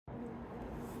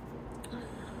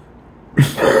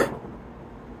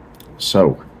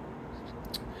So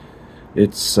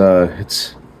it's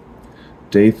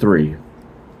day 3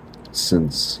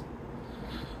 since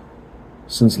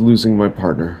losing my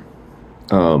partner.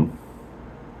 I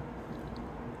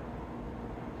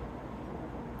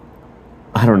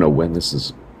don't know when this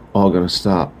is all gonna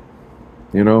stop,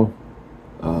 you know?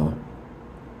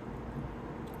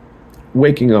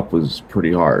 Waking up was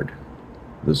pretty hard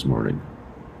this morning.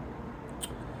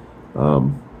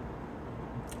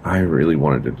 I really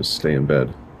wanted to just stay in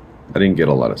bed. I didn't get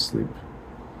a lot of sleep.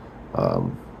 I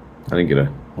didn't get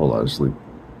a whole lot of sleep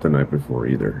the night before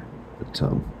either. But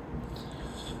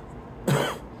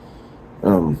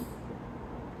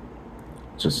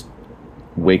just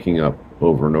waking up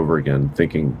over and over again,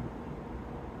 thinking.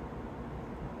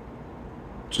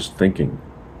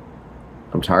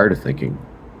 I'm tired of thinking,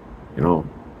 you know.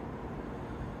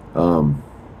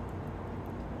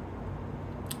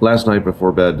 Last night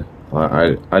before bed,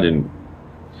 I didn't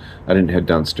head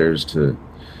downstairs to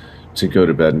go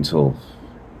to bed until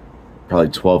probably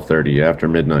 12:30 after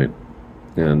midnight,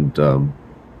 and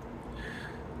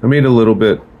I made a little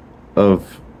bit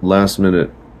of last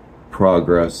minute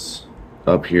progress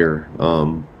up here.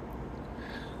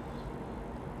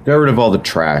 Got rid of all the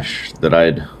trash that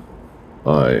I'd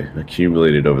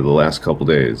accumulated over the last couple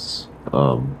days.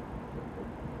 I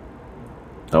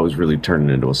was really turning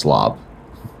into a slob.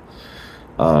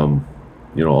 You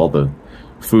know, all the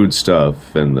food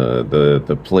stuff and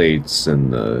the plates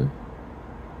and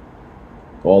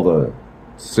all the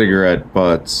cigarette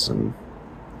butts and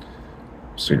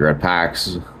cigarette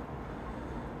packs,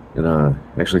 and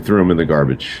actually threw them in the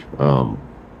garbage. You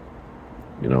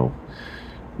know,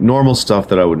 normal stuff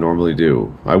that I would normally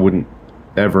do. I wouldn't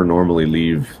ever normally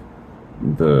leave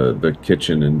the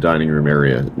kitchen and dining room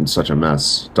area in such a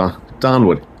mess. Don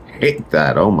would hate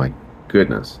that. Oh my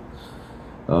goodness.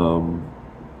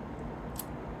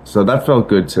 So that felt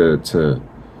good to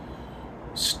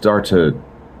start to,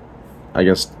 I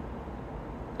guess,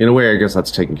 in a way, I guess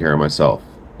that's taking care of myself,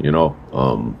 you know,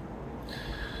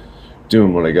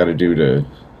 doing what I got to do to,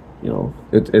 you know,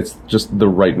 it's just the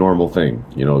right normal thing.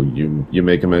 You know, you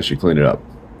make a mess, you clean it up.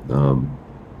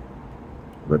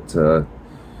 But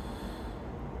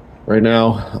right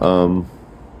now,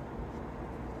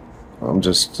 I'm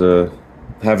just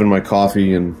having my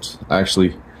coffee, and I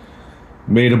actually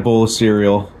made a bowl of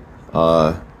cereal.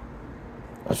 I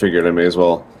figured I may as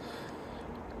well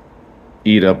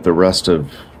eat up the rest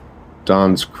of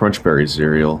Don's Crunch Berry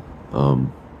cereal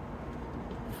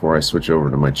before I switch over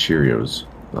to my Cheerios.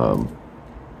 No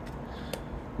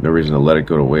reason to let it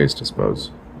go to waste, I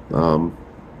suppose.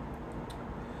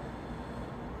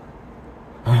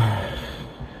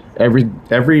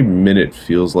 Every minute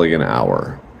feels like an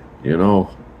hour, you know?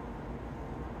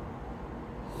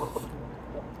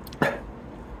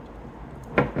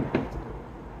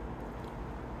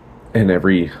 And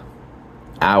every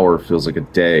hour feels like a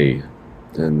day.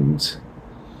 And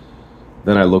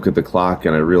then I look at the clock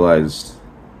and I realize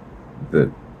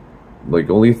that like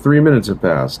only 3 minutes have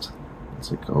passed. It's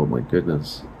like, oh my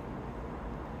goodness.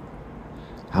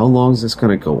 How long is this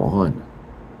gonna go on?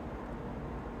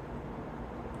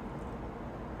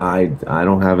 I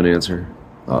don't have an answer.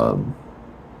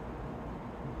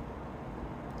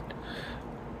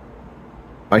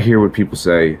 I hear what people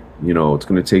say, you know, it's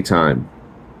gonna take time.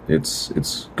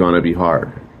 It's gonna be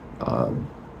hard. And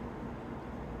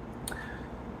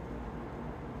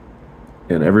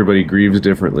everybody grieves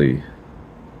differently.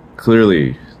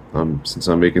 Clearly, since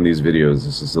I'm making these videos,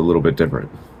 this is a little bit different.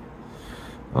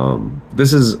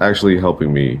 This is actually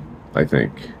helping me, I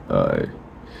think,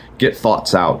 get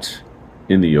thoughts out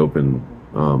in the open.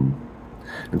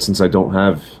 And since I don't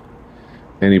have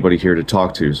anybody here to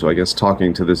talk to, so I guess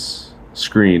talking to this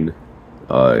screen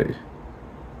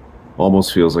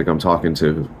almost feels like I'm talking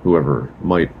to whoever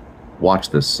might watch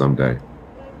this someday.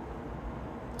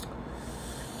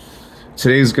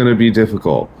 Today's gonna be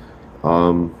difficult.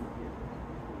 Our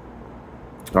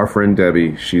friend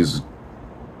Debbie,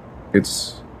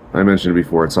 I mentioned it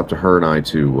before, it's up to her and I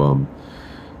to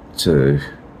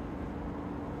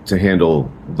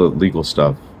handle the legal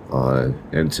stuff.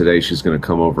 And today she's gonna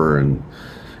come over, and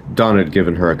Don had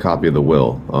given her a copy of the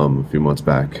will a few months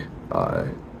back.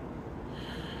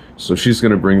 So she's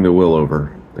gonna bring the will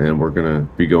over, and we're gonna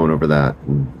be going over that.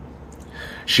 And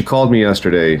she called me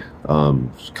yesterday,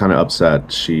 kind of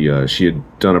upset. She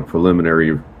had done a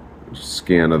preliminary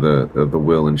scan of the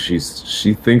will, and she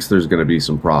thinks there's gonna be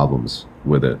some problems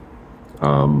with it,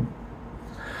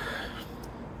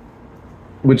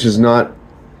 which is not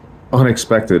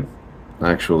unexpected,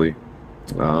 actually.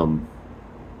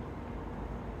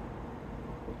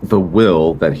 the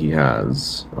will that he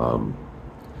has.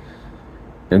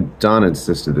 And Don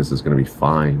insisted this is going to be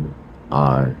fine.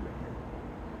 That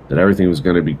everything was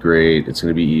going to be great. It's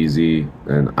going to be easy.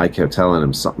 And I kept telling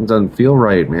him, something doesn't feel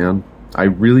right, man. I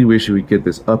really wish we could get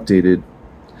this updated.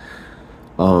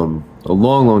 A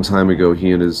long, long time ago,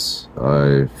 he and his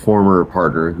former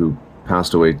partner, who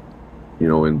passed away,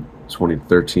 in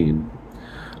 2013,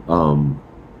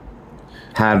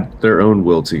 had their own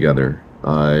will together.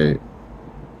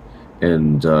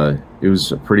 And it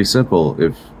was pretty simple.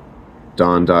 If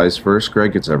Don dies first,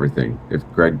 Greg gets everything. If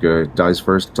Greg dies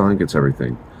first, Don gets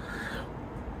everything.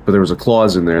 But there was a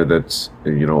clause in there that,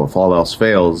 if all else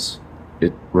fails,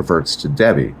 it reverts to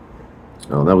Debbie.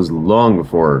 That was long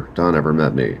before Don ever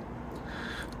met me.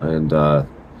 And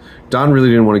Don really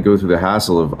didn't want to go through the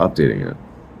hassle of updating it.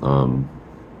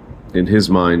 In his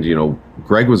mind,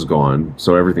 Greg was gone,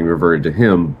 so everything reverted to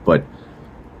him, but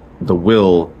the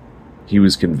will, he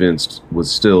was convinced,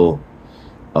 was still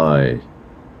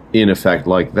in effect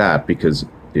like that because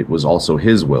it was also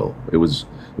his will. It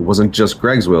wasn't just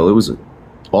Greg's will, it was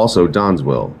also Don's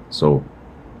will. So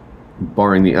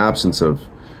barring the absence of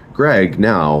Greg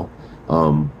now,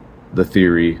 the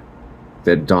theory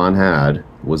that Don had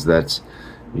was that,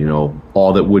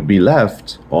 all that would be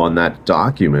left on that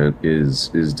document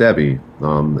is Debbie.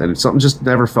 And something just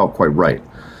never felt quite right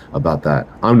about that.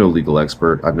 I'm no legal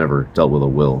expert. I've never dealt with a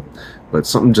will, but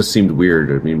something just seemed weird.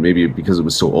 I mean, maybe because it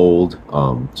was so old,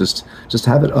 just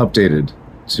have it updated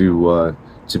to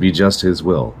be just his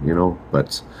will,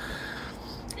 but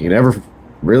he never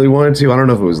really wanted to. I don't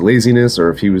know if it was laziness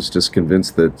or if he was just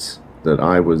convinced that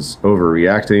I was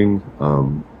overreacting.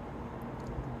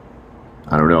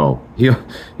 I don't know.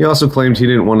 He also claimed he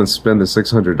didn't want to spend the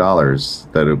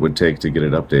 $600 that it would take to get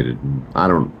it updated. I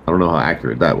don't know how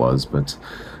accurate that was, but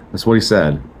that's what he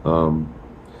said.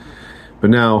 But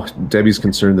now Debbie's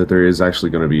concerned that there is actually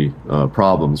going to be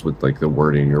problems with like the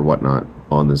wording or whatnot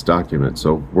on this document.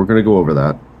 So we're going to go over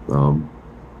that.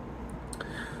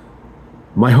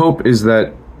 My hope is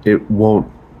that it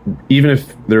won't, even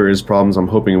if there is problems, I'm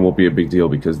hoping it won't be a big deal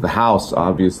because the house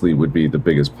obviously would be the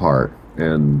biggest part.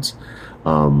 And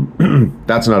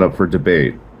that's not up for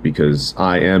debate because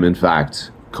I am in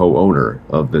fact co-owner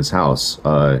of this house.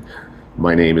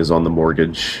 My name is on the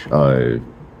mortgage.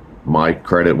 My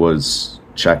credit was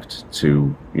checked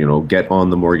to, get on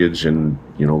the mortgage and,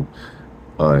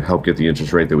 help get the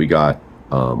interest rate that we got.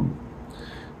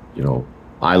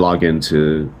 I log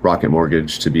into Rocket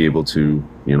Mortgage to be able to,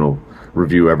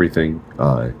 review everything.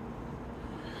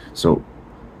 So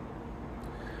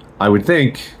I would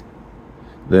think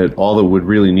that all that would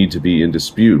really need to be in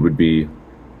dispute would be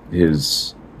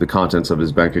the contents of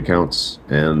his bank accounts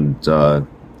and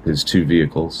his 2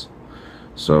 vehicles.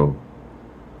 So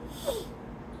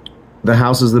the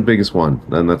house is the biggest one,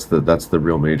 and that's the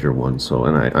real major one. So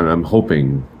and I'm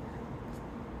hoping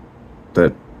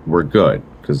that we're good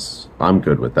because I'm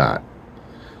good with that.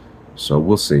 So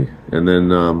we'll see. And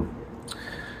then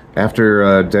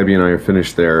after Debbie and I are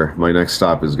finished there, my next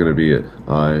stop is going to be at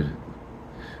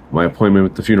my appointment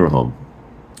with the funeral home,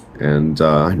 and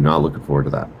I'm not looking forward to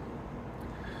that.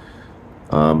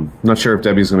 Not sure if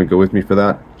Debbie's going to go with me for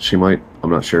that. She might. I'm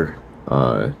not sure.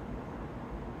 I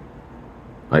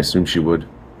assume she would,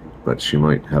 but she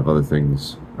might have other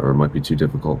things, or it might be too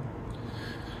difficult.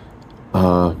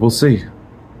 We'll see.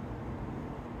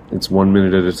 It's 1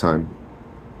 minute at a time,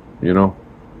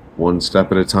 one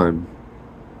step at a time.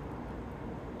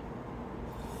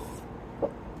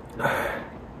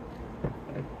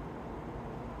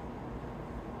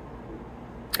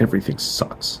 Everything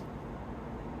sucks.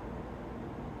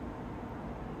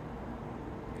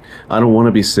 I don't want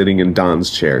to be sitting in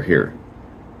Don's chair here,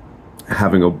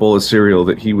 having a bowl of cereal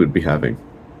that he would be having,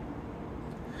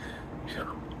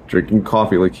 drinking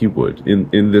coffee like he would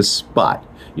in this spot.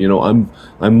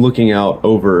 I'm looking out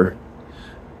over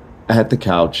at the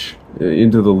couch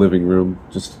into the living room,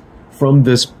 just from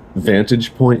this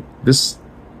vantage point. This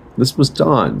was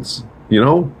Don's,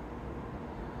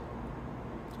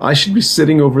 I should be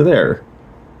sitting over there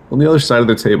on the other side of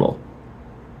the table.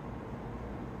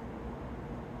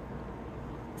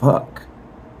 Fuck.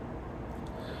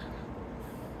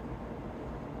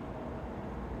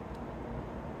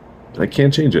 I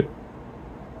can't change it.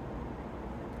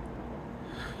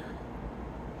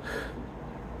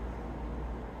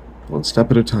 One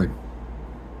step at a time.